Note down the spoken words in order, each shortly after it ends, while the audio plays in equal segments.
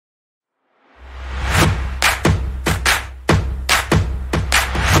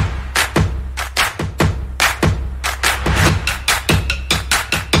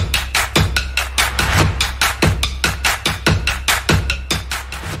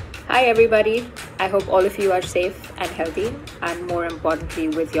Hi everybody, I hope all of you are safe and healthy, and more importantly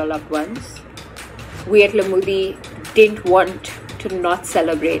with your loved ones. We at Lamudi didn't want to not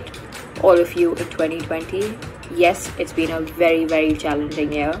celebrate all of you in 2020. Yes, it's been a very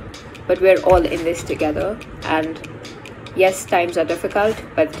challenging year, but we're all in this together, and yes, times are difficult,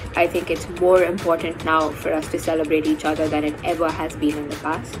 but I think it's more important now for us to celebrate each other than it ever has been in the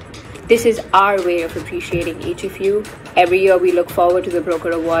past. This is our way of appreciating each of you. Every year we look forward to the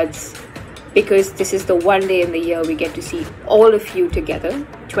Broker Awards because this is the one day in the year we get to see all of you together.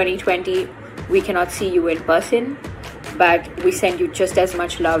 2020, we cannot see you in person, but we send you just as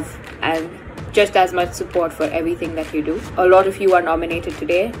much love and just as much support for everything that you do. A lot of you are nominated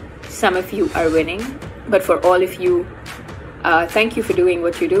today. Some of you are winning, but for all of you, thank you for doing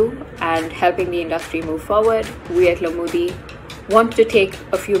what you do and helping the industry move forward. We at Lamudi want to take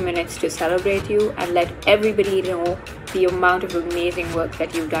a few minutes to celebrate you and let everybody know the amount of amazing work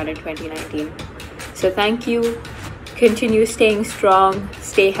that you've done in 2019. So thank you. Continue staying strong,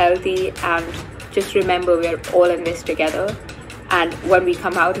 stay healthy, and just remember we're all in this together. And when we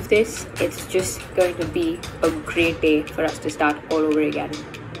come out of this, it's just going to be a great day for us to start all over again.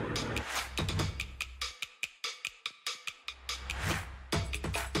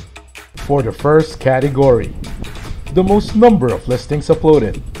 For the first category, the most number of listings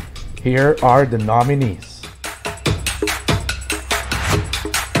uploaded. Here are the nominees.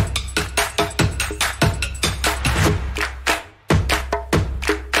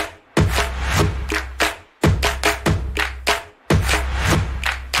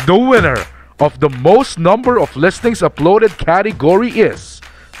 The winner of the most number of listings uploaded category is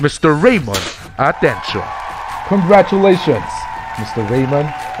Mr. Raymond Atencio. Congratulations, Mr. Raymond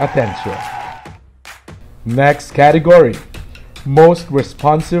Atencio. Next category, most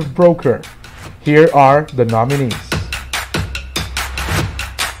responsive broker. Here are the nominees.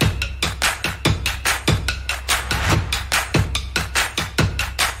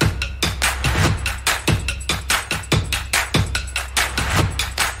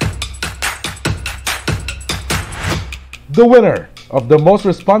 The winner of the most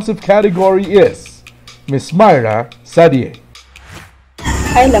responsive category is Miss Myra, Sadie.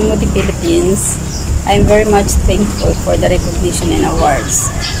 Hi Lamudi Philippines. I'm very much thankful for the recognition and awards.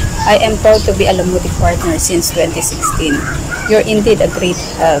 I am proud to be a Lamudi partner since 2016. You're indeed a great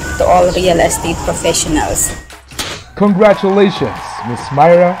help to all real estate professionals. Congratulations, Miss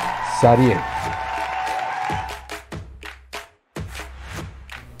Myra, Sadie.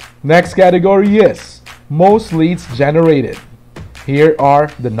 Next category is most leads generated. Here are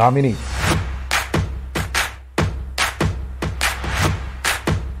the nominees.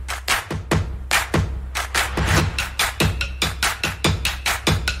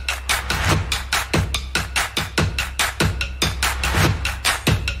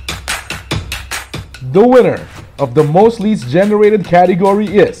 The winner of the most leads generated category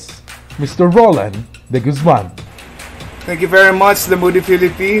is Mr. Rolan de Guzman. Thank you very much, Lamudi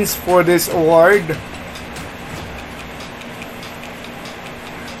Philippines, for this award.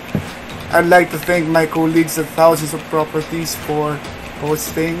 I'd like to thank my colleagues at Thousands of Properties for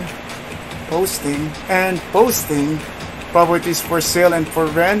posting properties for sale and for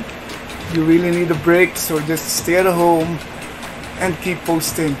rent. You really need a break, so just stay at home and keep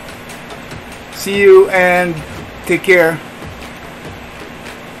posting. See you and take care.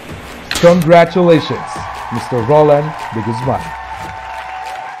 Congratulations, Mr. Rolan de Guzman.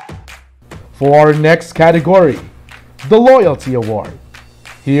 For our next category, the Loyalty Award.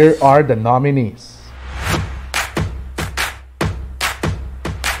 Here are the nominees.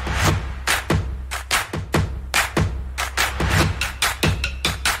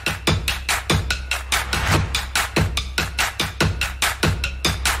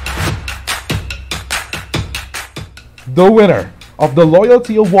 The winner of the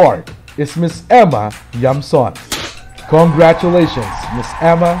Loyalty Award is Miss Emma Yamson. Congratulations, Miss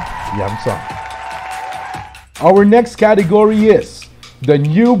Emma Yamson. Our next category is the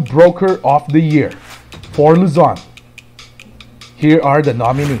New Broker of the Year for Luzon. Here are the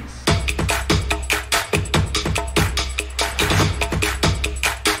nominees.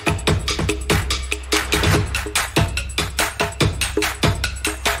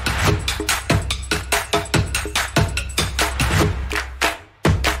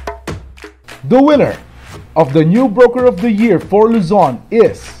 The winner of the New Broker of the Year for Luzon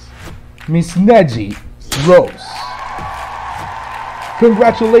is Miss Neggie Rose.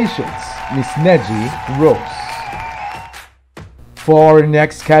 Congratulations, Miss Neggie Rose. For our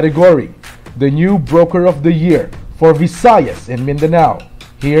next category, the New Broker of the Year for Visayas and Mindanao.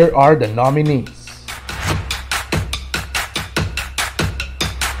 Here are the nominees.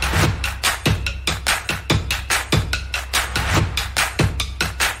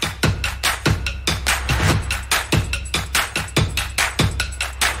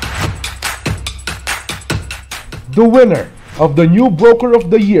 The winner of the new Broker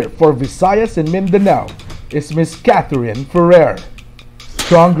of the Year for Visayas and Mindanao is Miss Cathyrine Ferrer.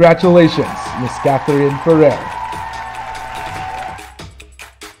 Congratulations, Miss Cathyrine Ferrer.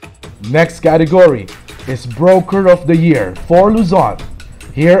 Next category is Broker of the Year for Luzon.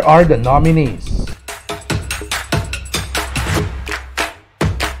 Here are the nominees.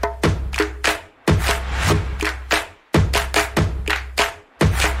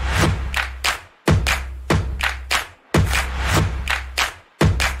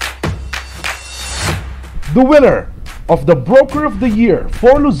 The winner of the Broker of the Year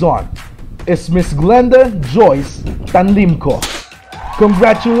for Luzon is Miss Glenda Joyce Tanlimco.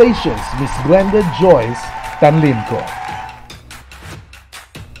 Congratulations, Miss Glenda Joyce Tanlimco.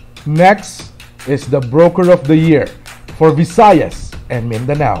 Next is the Broker of the Year for Visayas and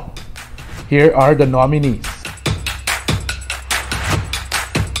Mindanao. Here are the nominees.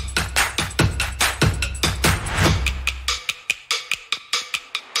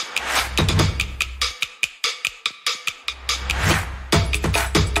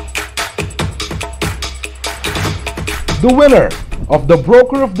 The winner of the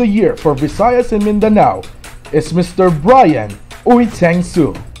Broker of the Year for Visayas and Mindanao is Mr. Bryan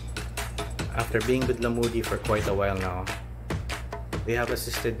Uytengsu. After being with Lamudi for quite a while now, they have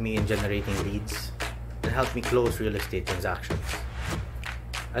assisted me in generating leads and helped me close real estate transactions.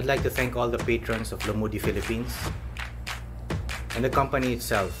 I'd like to thank all the patrons of Lamudi Philippines and the company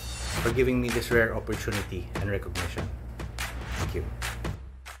itself for giving me this rare opportunity and recognition. Thank you.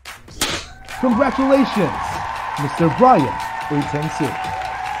 Congratulations, Mr. Bryan Uytengsu.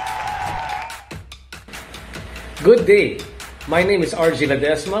 Good day. My name is RJ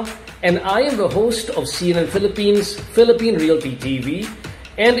Ladesma, and I am the host of CNN Philippines Philippine Realty TV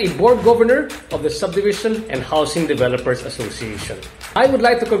and a board governor of the Subdivision and Housing Developers Association. I would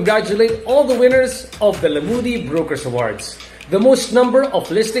like to congratulate all the winners of the Lamudi Brokers Awards. The most number of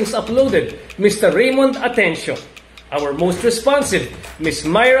listings uploaded, Mr. Raymond Atencio. Our most responsive, Ms.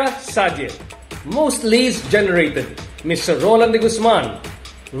 Myra, Sadie. Most leads generated, Mr. Rolan de Guzman.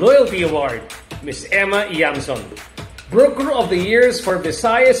 Loyalty Award, Ms. Yamson. Broker of the Years for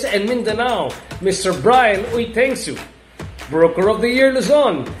Visayas and Mindanao, Mr. Bryan Uytengsu. Broker of the Year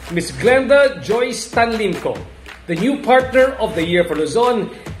Luzon, Ms. Glenda Joyce Tanlimco. The new Partner of the Year for Luzon,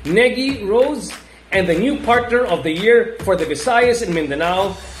 Neggie Rose. And the new Partner of the Year for the Visayas and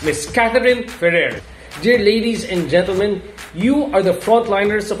Mindanao, Ms. Cathyrine Ferrer. Dear ladies and gentlemen, you are the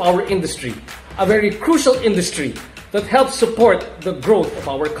frontliners of our industry, a very crucial industry that helps support the growth of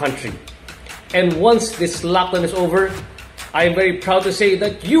our country. And once this lockdown is over, I am very proud to say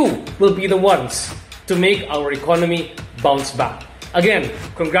that you will be the ones to make our economy bounce back. Again,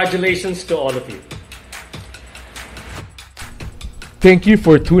 congratulations to all of you. Thank you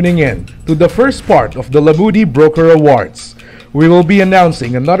for tuning in to the first part of the Lamudi Broker Awards. We will be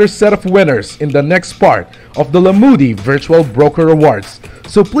announcing another set of winners in the next part of the Lamudi Virtual Broker Awards.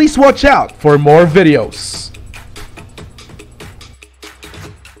 So please watch out for more videos.